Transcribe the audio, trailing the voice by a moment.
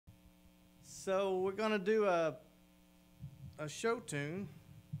So we're going to do a show tune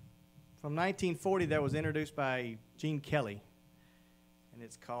from 1940 that was introduced by Gene Kelly, and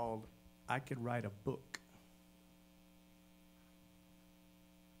it's called I Could Write a Book.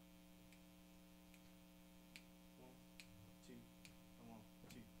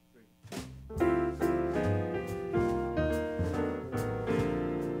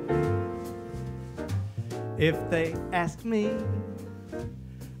 If they asked me,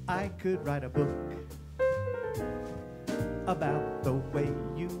 I could write a book about the way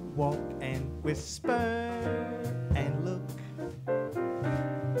you walk and whisper and look.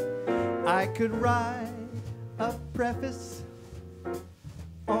 I could write a preface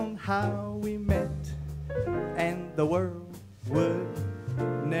on how we met, and the world would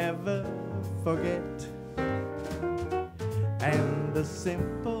never forget. And the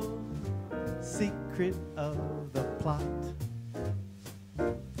simple secret of the plot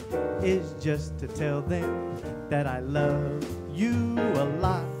is just to tell them that I love you a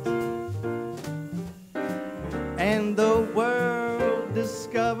lot. And the world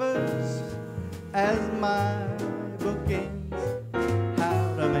discovers as my book ends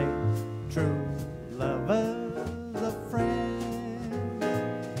how to make true lovers a friend.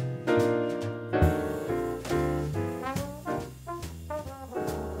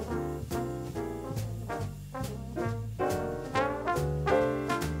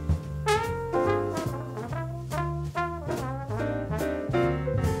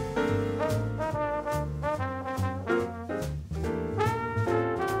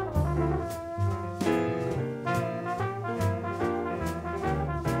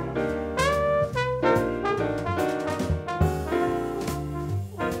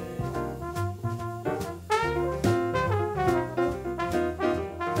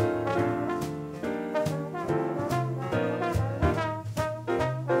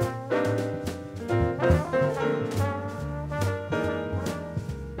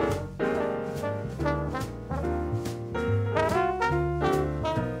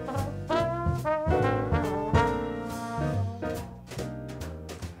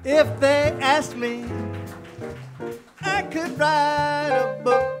 If they asked me, I could write a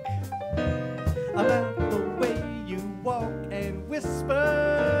book about the way you walk and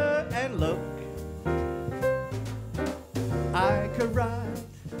whisper and look. I could write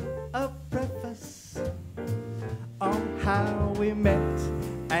a preface on how we met,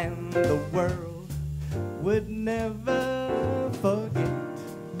 and the world would never forget.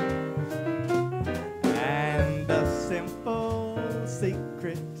 And a simple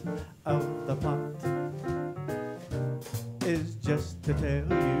secret of the plot is just to tell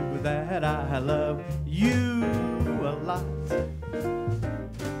you that I love you a lot.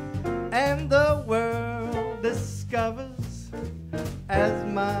 And the world discovers as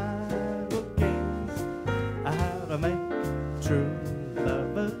my book ends how to make true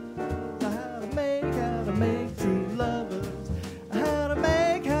lovers, how to make true lovers, how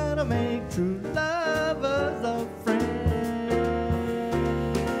to make true lovers a friend.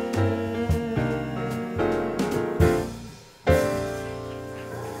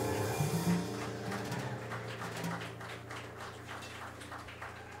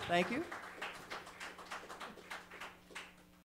 Thank you.